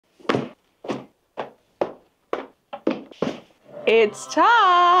It's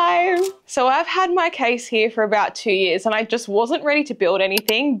time! So I've had my case here for about 2 years and I just wasn't ready to build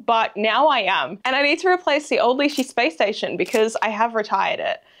anything, but now I am. And I need to replace the old Lishi space station because I have retired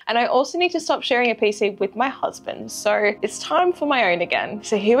it. And I also need to stop sharing a PC with my husband, so it's time for my own again.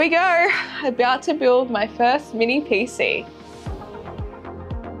 So here we go, about to build my first mini PC.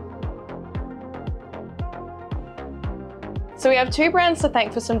 So we have two brands to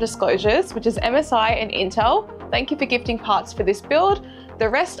thank for some disclosures, which is MSI and Intel. Thank you for gifting parts for this build. The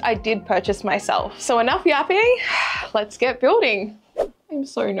rest I did purchase myself. So enough yapping, let's get building. I'm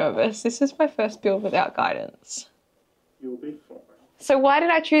so nervous. This is my first build without guidance. You'll be fine. So why did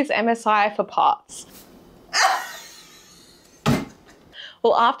I choose MSI for parts?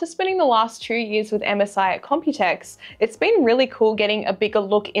 Well, after spending the last 2 years with MSI at Computex, it's been really cool getting a bigger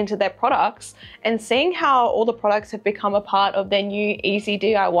look into their products and seeing how all the products have become a part of their new easy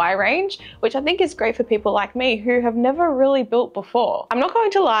DIY range, which I think is great for people like me who have never really built before. I'm not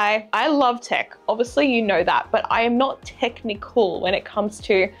going to lie, I love tech. Obviously you know that, but I am not technical when it comes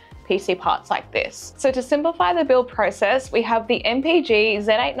to PC parts like this. So to simplify the build process, we have the MPG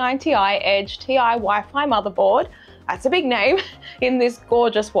Z890i Edge TI Wi-Fi motherboard. That's a big name, in this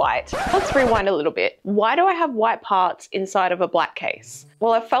gorgeous white. Let's rewind a little bit. Why do I have white parts inside of a black case?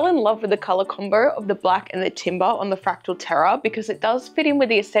 Well, I fell in love with the color combo of the black and the timber on the Fractal Terra because it does fit in with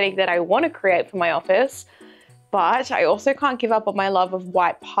the aesthetic that I want to create for my office, but I also can't give up on my love of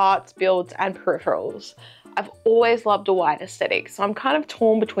white parts, builds, and peripherals. I've always loved a white aesthetic, so I'm kind of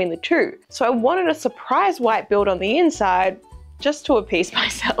torn between the two. So I wanted a surprise white build on the inside just to appease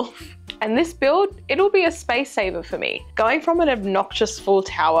myself. And this build, it'll be a space saver for me. Going from an obnoxious full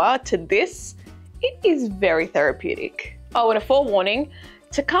tower to this, it is very therapeutic. Oh, and a forewarning,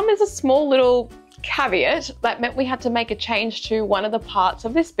 to come as a small little caveat, that meant we had to make a change to one of the parts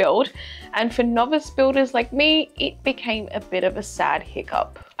of this build. And for novice builders like me, it became a bit of a sad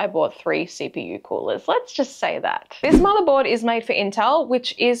hiccup. I bought 3 CPU coolers, let's just say that. This motherboard is made for Intel,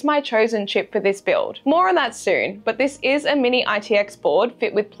 which is my chosen chip for this build. More on that soon, but this is a mini ITX board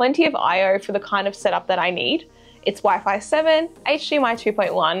fit with plenty of IO for the kind of setup that I need. It's Wi-Fi 7, HDMI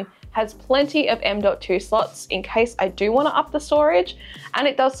 2.1, has plenty of M.2 slots in case I do want to up the storage, and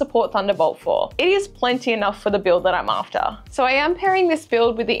it does support Thunderbolt 4. It is plenty enough for the build that I'm after. So I am pairing this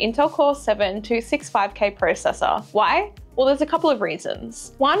build with the Intel Core 7 265K processor. Why? Well, there's a couple of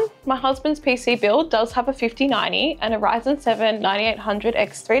reasons. One, my husband's PC build does have a 5090 and a Ryzen 7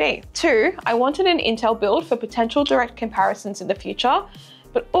 9800X3D. Two, I wanted an Intel build for potential direct comparisons in the future,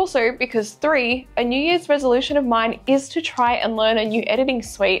 but also because 3, a New Year's resolution of mine is to try and learn a new editing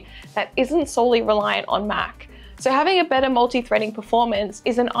suite that isn't solely reliant on Mac. So having a better multi-threading performance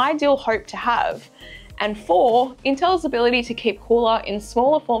is an ideal hope to have. And 4, Intel's ability to keep cooler in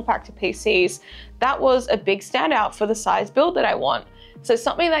smaller form factor PCs, that was a big standout for the size build that I want. So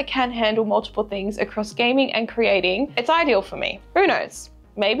something that can handle multiple things across gaming and creating, it's ideal for me. Who knows?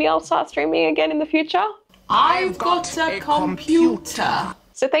 Maybe I'll start streaming again in the future? I've got a computer.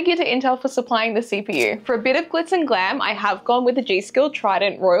 So thank you to Intel for supplying the CPU. For a bit of glitz and glam, I have gone with the G.Skill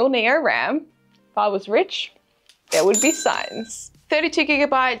Trident Royal Neo RAM. If I was rich, there would be signs.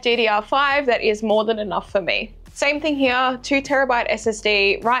 32GB DDR5, that is more than enough for me. Same thing here, 2TB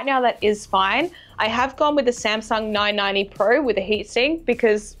SSD. Right now that is fine. I have gone with the Samsung 990 Pro with a heatsink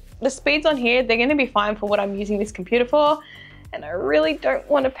because the speeds on here, they're gonna be fine for what I'm using this computer for. And I really don't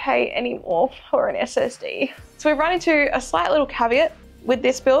want to pay any more for an SSD. So we've run into a slight little caveat with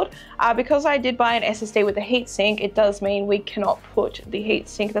this build. Because I did buy an SSD with a heatsink, it does mean we cannot put the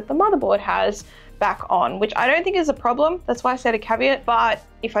heatsink that the motherboard has back on, which I don't think is a problem. That's why I said a caveat, but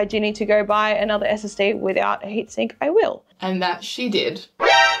if I do need to go buy another SSD without a heatsink, I will. And that she did.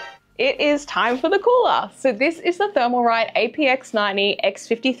 It is time for the cooler. So this is the Thermalright APX-90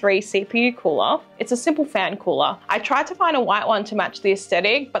 X53 CPU cooler. It's a simple fan cooler. I tried to find a white one to match the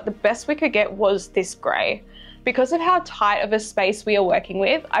aesthetic, but the best we could get was this gray. Because of how tight of a space we are working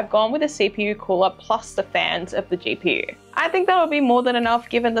with, I've gone with a CPU cooler plus the fans of the GPU. I think that'll be more than enough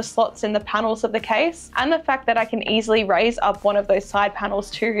given the slots in the panels of the case and the fact that I can easily raise up one of those side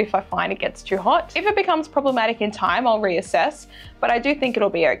panels too if I find it gets too hot. If it becomes problematic in time, I'll reassess, but I do think it'll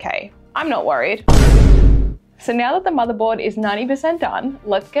be okay. I'm not worried. So now that the motherboard is 90% done,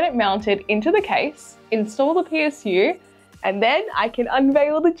 let's get it mounted into the case, install the PSU, and then I can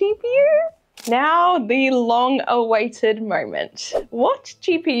unveil the GPU. Now the long-awaited moment. What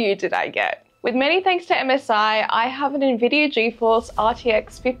GPU did I get? With many thanks to MSI, I have an NVIDIA GeForce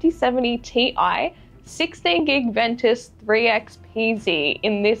RTX 5070 Ti 16 gig Ventus 3XPZ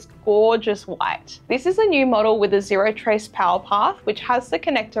in this gorgeous white. This is a new model with a zero trace power path, which has the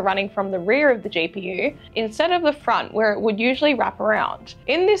connector running from the rear of the GPU instead of the front where it would usually wrap around.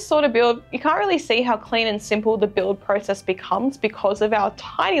 In this sort of build, you can't really see how clean and simple the build process becomes because of our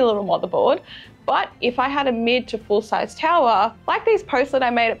tiny little motherboard. But if I had a mid to full size tower, like these posts that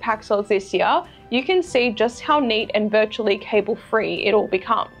I made at PAX Worlds this year, you can see just how neat and virtually cable free it all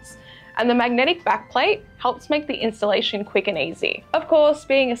becomes. And the magnetic backplate helps make the installation quick and easy. Of course,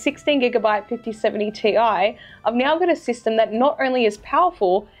 being a 16GB 5070 Ti, I've now got a system that not only is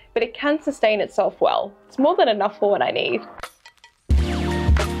powerful, but it can sustain itself well. It's more than enough for what I need.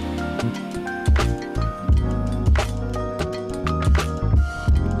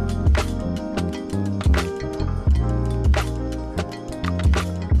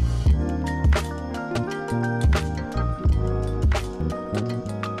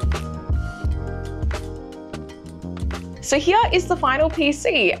 So here is the final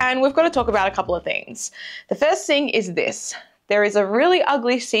PC, and we've got to talk about a couple of things. The first thing is this. There is a really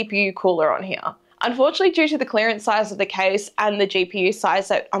ugly CPU cooler on here. Unfortunately, due to the clearance size of the case and the GPU size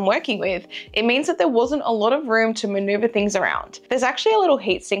that I'm working with, it means that there wasn't a lot of room to maneuver things around. There's actually a little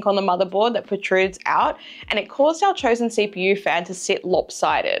heatsink on the motherboard that protrudes out, and it caused our chosen CPU fan to sit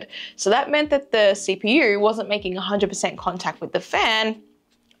lopsided. So that meant that the CPU wasn't making 100% contact with the fan,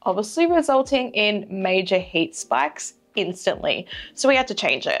 obviously resulting in major heat spikes instantly. So we had to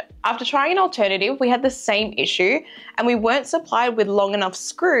change it. After trying an alternative, we had the same issue and we weren't supplied with long enough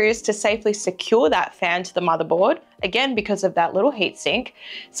screws to safely secure that fan to the motherboard, again because of that little heatsink.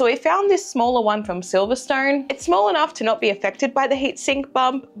 So we found this smaller one from SilverStone. It's small enough to not be affected by the heatsink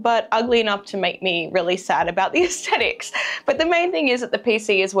bump, but ugly enough to make me really sad about the aesthetics. But the main thing is that the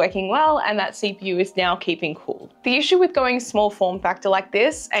PC is working well and that CPU is now keeping cool. The issue with going small form factor like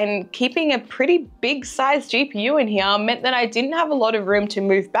this and keeping a pretty big size GPU in here meant that I didn't have a lot of room to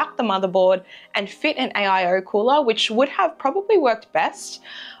move back the motherboard and fit an AIO cooler, which would have probably worked best.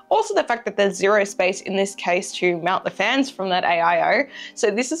 Also the fact that there's zero space in this case to mount the fans from that AIO. So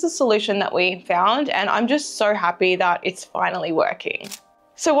this is a solution that we found and I'm just so happy that it's finally working.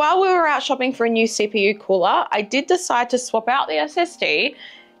 So while we were out shopping for a new CPU cooler, I did decide to swap out the SSD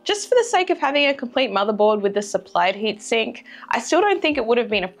just for the sake of having a complete motherboard with the supplied heatsink. I still don't think it would have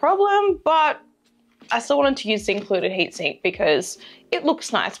been a problem, but I still wanted to use the included heatsink because it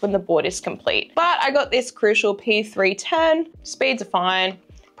looks nice when the board is complete. But I got this Crucial P310, speeds are fine,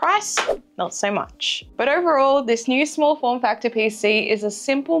 price, not so much. But overall, this new small form factor PC is a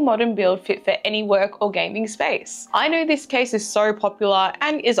simple modern build fit for any work or gaming space. I know this case is so popular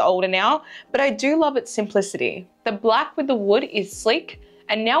and is older now, but I do love its simplicity. The black with the wood is sleek,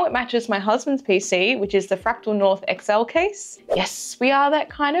 and now it matches my husband's PC, which is the Fractal North XL case. Yes, we are that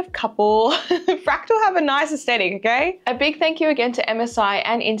kind of couple. Fractal have a nice aesthetic, okay? A big thank you again to MSI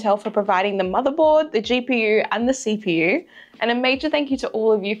and Intel for providing the motherboard, the GPU, and the CPU. And a major thank you to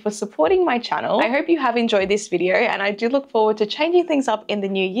all of you for supporting my channel. I hope you have enjoyed this video, and I do look forward to changing things up in the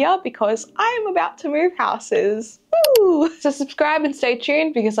new year because I am about to move houses. Woo! So subscribe and stay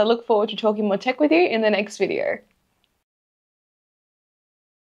tuned because I look forward to talking more tech with you in the next video.